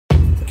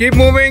Keep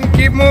moving,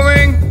 keep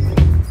moving.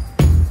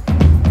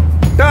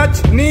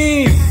 Touch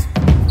knees.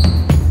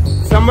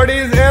 Somebody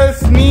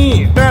else's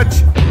knee.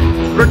 Touch.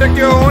 Protect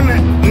your own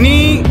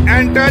knee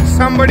and touch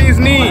somebody's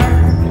knee.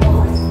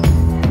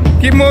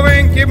 Keep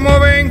moving, keep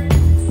moving.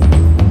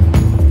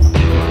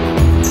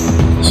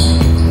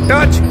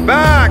 Touch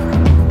back.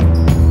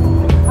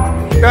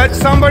 Touch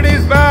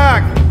somebody's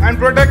back and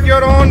protect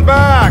your own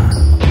back.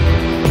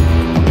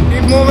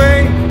 Keep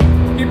moving.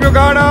 Keep your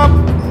guard up.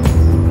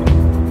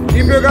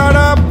 Keep your guard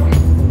up.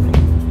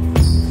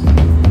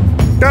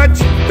 Touch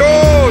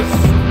toes.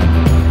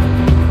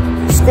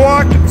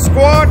 Squat,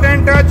 squat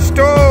and touch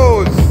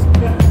toes.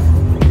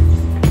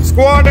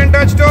 Squat and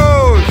touch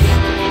toes.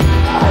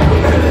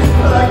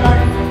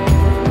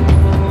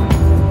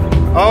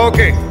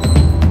 Okay.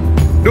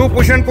 Do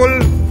push and pull.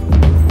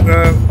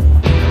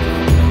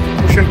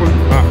 Push and pull.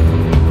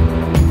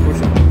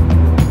 Push and pull.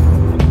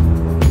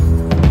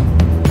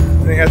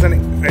 नहीं ऐसा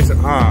नहीं ऐसा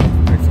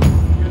ऐसा.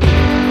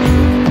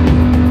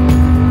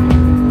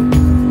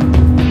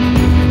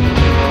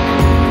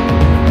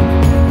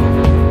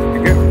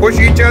 Push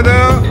each other,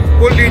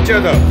 pull each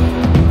other.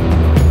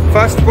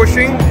 First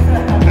pushing,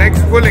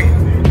 next pulling.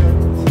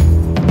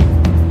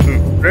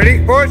 Ready?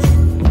 Push.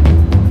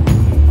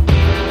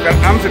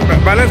 आराम से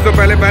balance दो,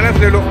 पहले balance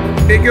ले लो.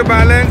 Take your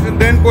balance and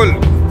then pull.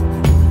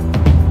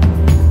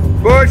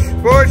 Push,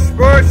 push,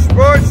 push,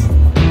 push.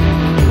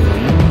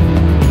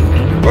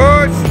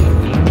 Push.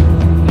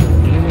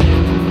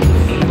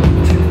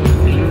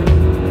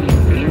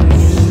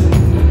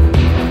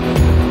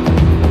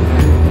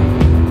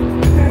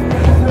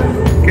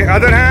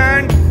 Other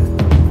hand.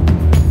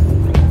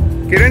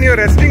 Kiran, you're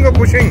resting or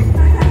pushing?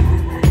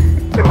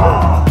 Come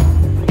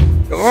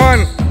on.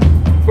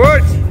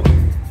 Push.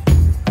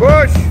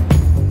 Push.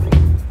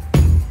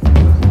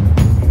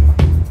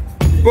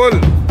 Pull.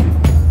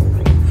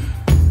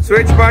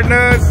 Switch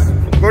partners.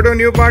 Go to a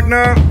new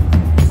partner.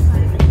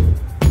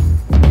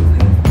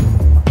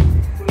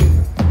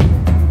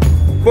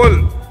 Pull.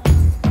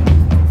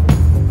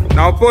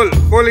 Now pull.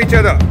 Pull each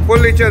other.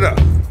 Pull each other.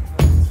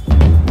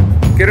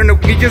 किरण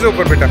नीचे से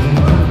ऊपर बेटा.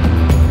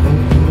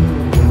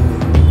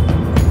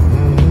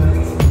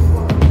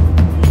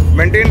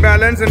 Maintain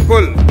balance and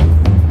pull.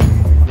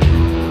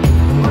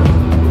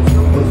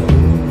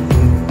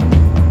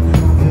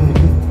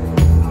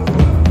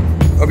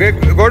 Okay,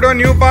 go to a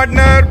new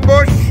partner,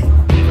 push.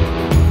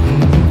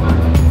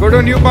 Go to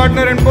a new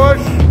partner and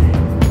push.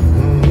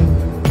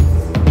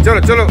 चलो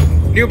चलो,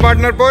 new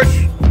partner push.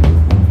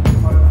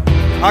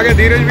 आ गया,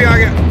 धीरज भी आ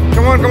गया.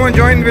 Come on, come on,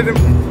 join with him.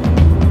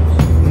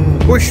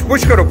 Push,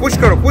 push करो, push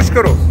करो, push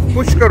करो,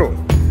 push करो.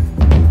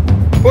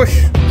 Push,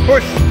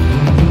 push,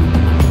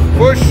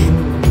 push.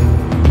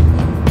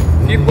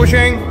 Keep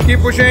pushing, keep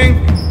pushing.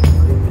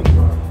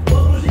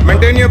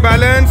 Maintain your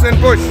balance and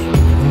push.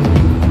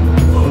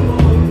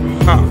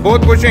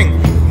 Both pushing.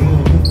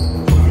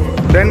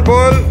 Then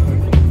pull.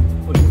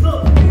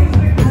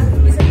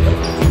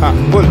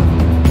 Pull.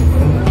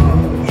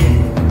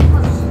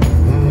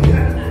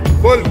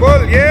 Pull,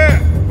 pull, yeah,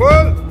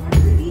 pull.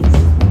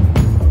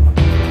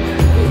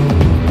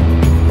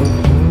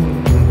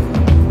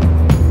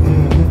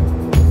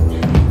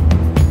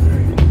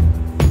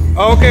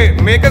 Okay,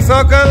 make a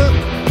circle.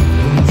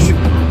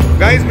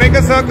 Guys, make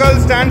a circle.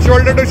 Stand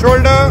shoulder to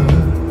shoulder.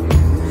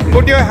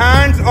 Put your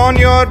hands on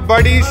your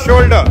buddy's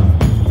shoulder.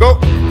 Go.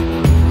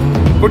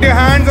 Put your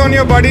hands on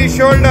your buddy's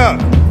shoulder.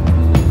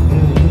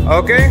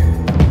 Okay?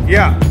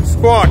 Yeah.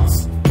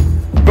 Squats.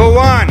 Go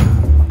 1,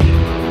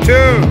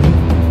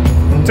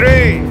 2,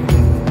 3,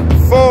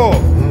 4.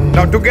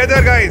 Now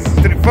together, guys.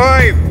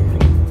 5,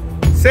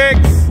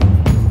 6,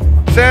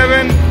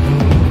 7,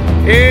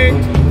 8,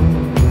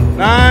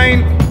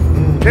 9,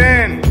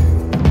 10,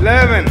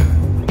 11,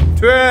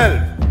 12,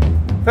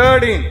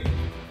 13,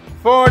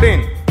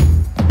 14,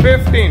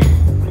 15,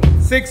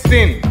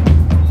 16,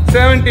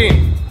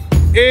 17,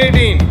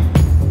 18,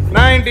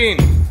 19,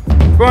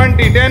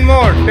 20, 10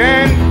 more.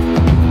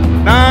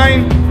 10,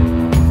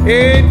 9,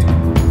 8,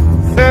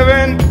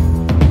 7,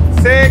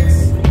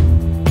 6,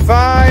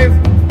 5,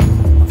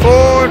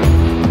 4,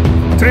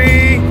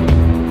 3,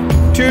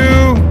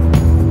 2,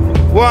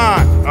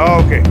 1.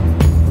 Okay.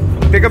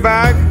 Take a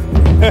bag.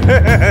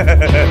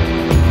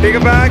 Take a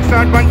bag,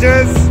 start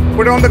punches,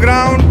 put it on the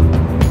ground.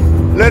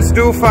 Let's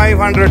do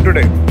 500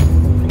 today.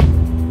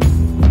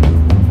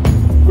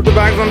 Put the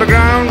bags on the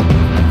ground.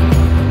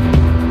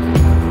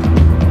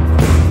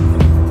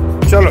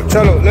 Chalo,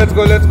 chalo, let's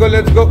go, let's go,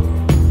 let's go.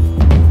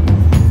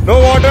 No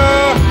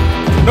water,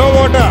 no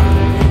water.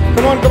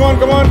 Come on, come on,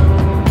 come on.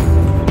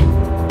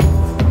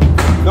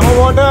 No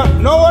water,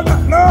 no water,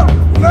 no,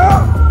 no,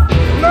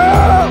 no.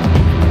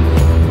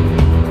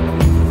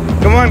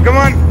 Come on, come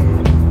on.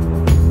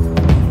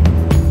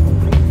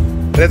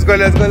 Let's go,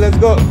 let's go, let's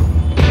go.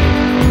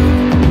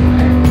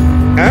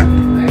 Huh?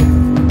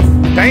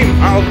 Time?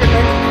 Okay,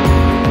 time.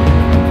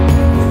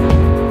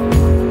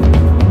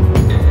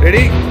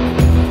 Ready?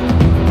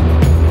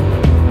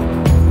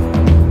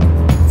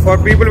 For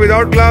people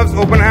without gloves,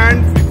 open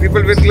hand.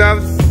 People with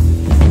gloves,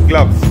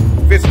 gloves.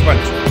 Fist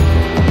punch.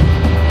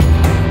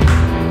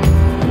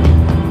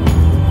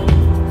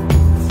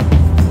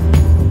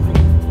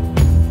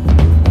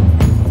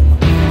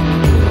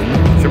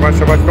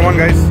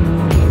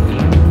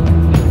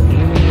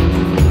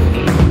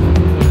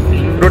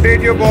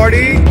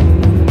 body.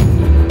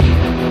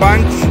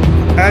 Punch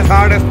as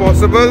hard as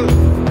possible.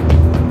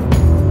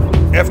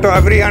 After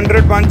every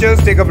 100 punches,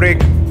 take a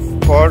break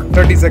for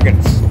 30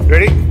 seconds.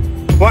 Ready?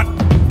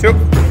 1, 2,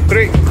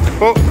 3,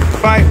 4,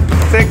 5,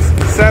 6,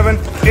 7,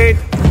 8,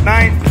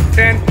 9,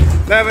 10,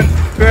 11,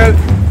 12,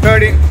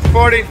 13,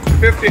 14,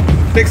 15,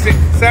 16,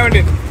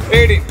 17,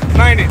 18,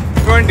 19,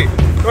 20,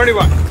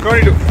 21,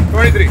 22,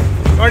 23,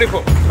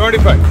 24,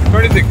 25,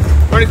 26,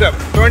 27,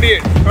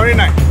 28,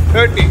 29,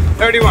 30,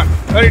 31,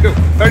 32,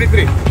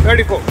 33,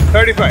 34,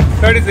 35,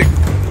 36,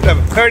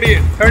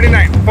 38,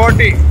 39,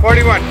 40,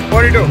 41,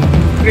 42,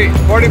 3,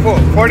 44,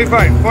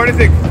 45,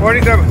 46,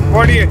 47,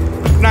 48,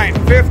 9,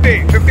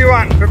 50,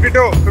 51,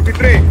 52,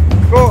 53,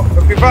 4,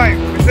 55,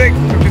 56,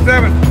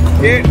 57,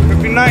 8,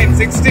 59,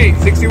 60,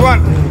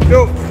 61,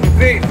 2,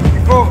 3,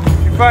 4,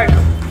 55,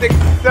 6,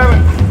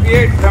 7,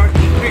 58,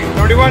 73,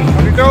 71,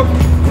 72,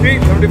 3,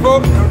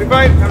 74,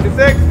 75,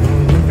 76,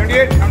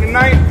 78,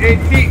 79,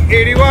 80,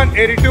 81,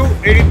 82,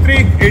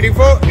 83,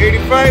 84,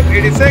 85,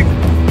 86,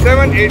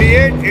 7,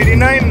 88,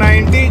 89,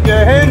 90,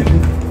 Jai Hind,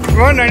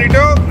 1,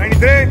 92,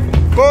 93,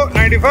 4,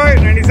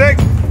 95,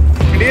 96,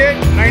 98,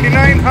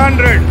 99,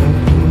 100.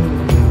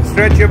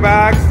 Stretch your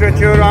back, stretch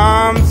your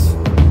arms.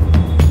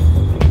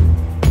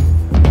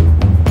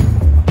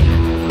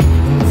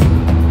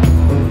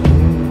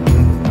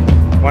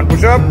 One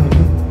push up.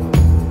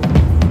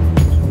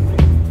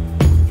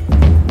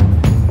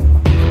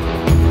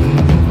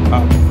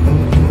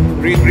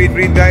 Breathe, breathe,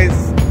 breathe,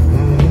 guys.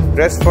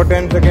 Rest for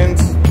 10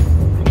 seconds.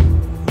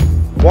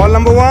 Wall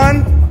number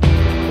 1,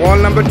 wall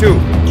number 2,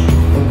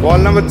 wall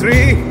number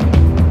 3,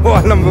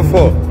 wall number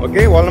 4.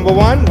 Okay, wall number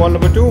 1, wall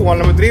number 2, wall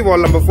number 3, wall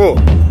number 4.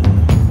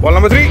 Wall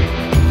number 3,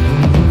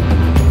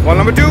 wall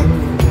number 2,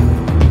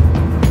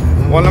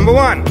 wall number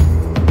 1.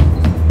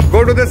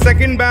 Go to the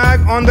second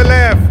bag on the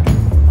left.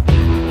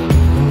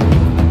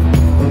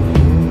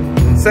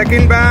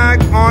 Second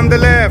bag on the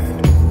left.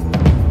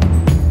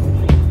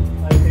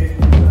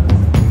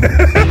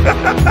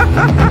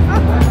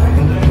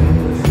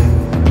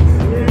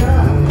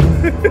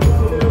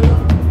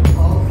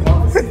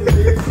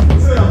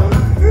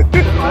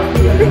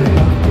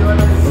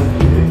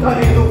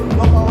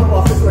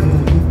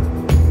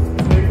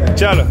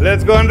 Chalo,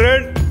 let's go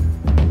 100.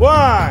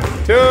 1,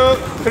 2,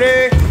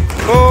 3,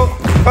 4,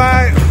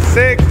 5,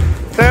 6,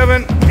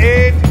 7,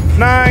 8,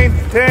 9,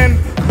 10,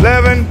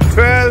 11,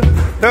 12,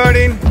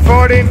 13,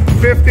 14,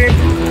 15,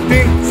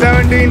 16,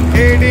 17,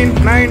 18,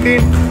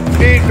 19,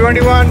 20,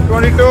 21,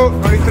 22,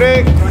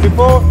 23,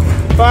 24,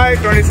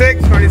 25,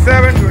 26,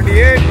 27,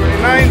 28,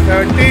 29,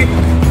 30,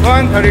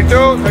 1,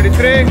 32,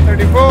 33,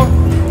 34,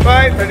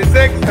 5,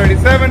 36,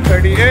 37,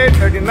 38,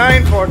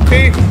 39,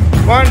 40,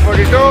 1,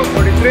 42,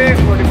 43,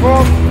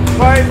 44,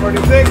 5,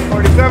 46,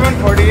 47,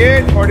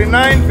 48,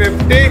 49,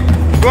 50,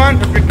 1,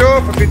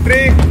 52,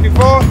 53,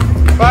 54,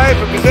 5,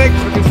 56,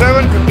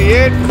 57,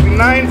 58,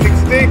 59,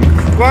 60,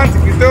 1,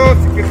 62,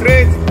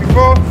 63,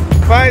 64,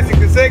 5,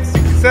 66,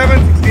 67,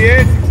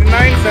 68,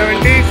 69,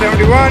 70,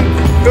 71,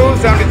 2,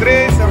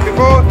 73,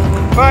 74,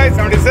 5,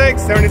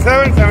 76,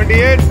 77,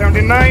 78,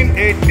 79,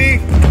 80,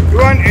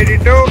 1,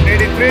 82,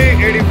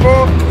 83,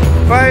 84,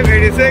 5,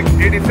 86,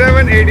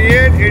 87,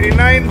 88,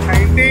 89,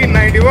 90,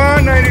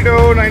 91,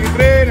 92,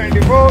 93,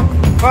 94,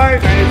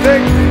 5,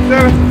 96,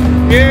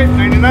 97, 8,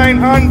 99,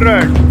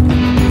 100.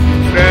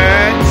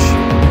 Stretch.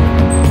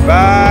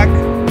 Back.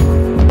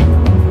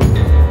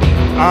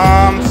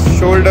 Arms,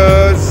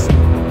 shoulders.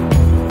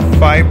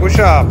 5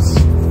 push-ups.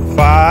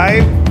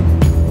 5,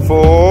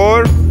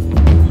 4,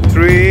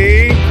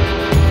 3,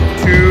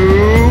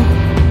 2,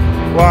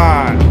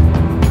 1.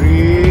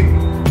 Breathe.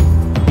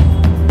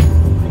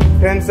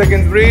 10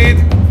 seconds, breathe.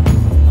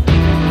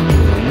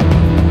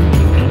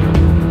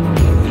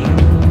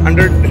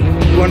 100,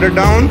 200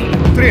 down,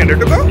 300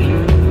 to go.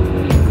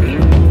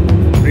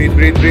 Breathe,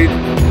 breathe, breathe.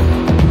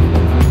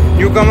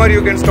 Newcomer,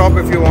 you can stop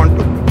if you want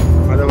to.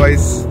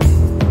 Otherwise,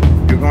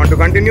 if you want to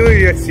continue,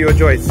 it's your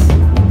choice.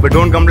 But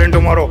don't complain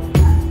tomorrow.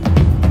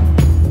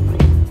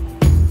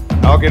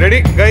 Okay,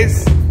 ready,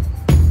 guys?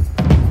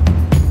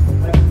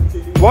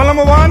 Wall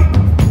number 1.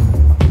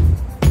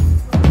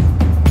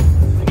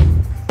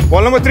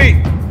 Wall number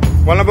 3.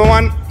 Wall number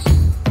 1.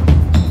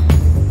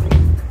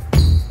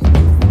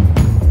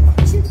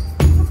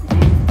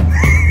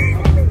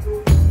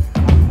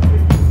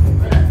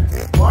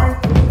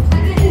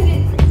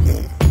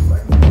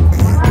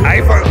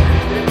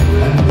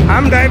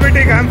 I'm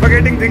diabetic, I'm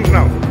forgetting things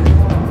now.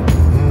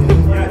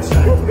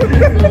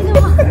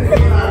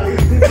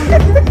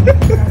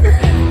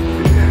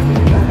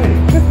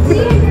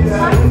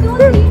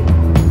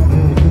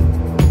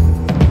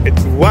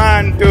 It's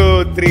 1,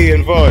 2, 3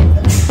 and 4.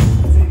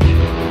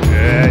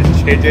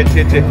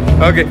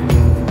 Okay.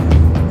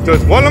 So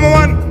it's wall number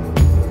 1.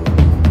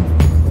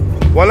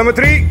 Wall number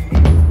 3.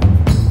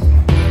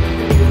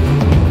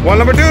 Wall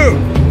number 2.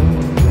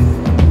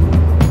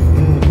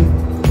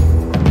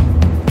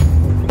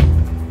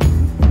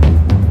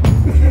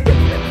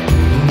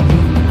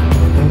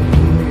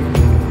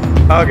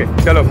 Okay,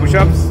 chalo,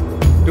 push-ups,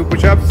 2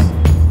 push-ups,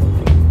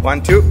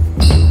 1, 2,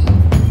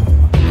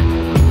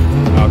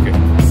 Okay.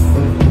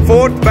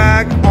 Fourth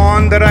bag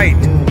on the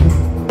right.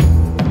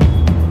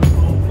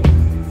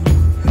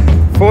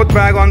 Fourth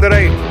bag on the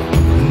right.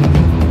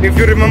 If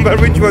you remember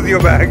which was your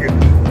bag.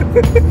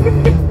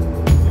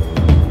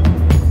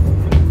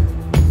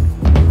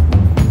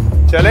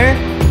 Chale?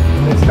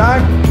 Let's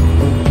start.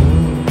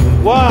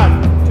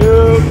 1,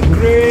 2,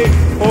 3,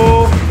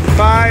 4,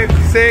 5,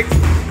 6,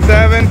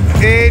 7,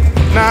 8,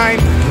 9,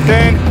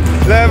 10,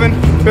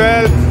 11,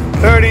 12,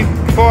 13,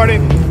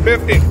 14,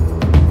 15.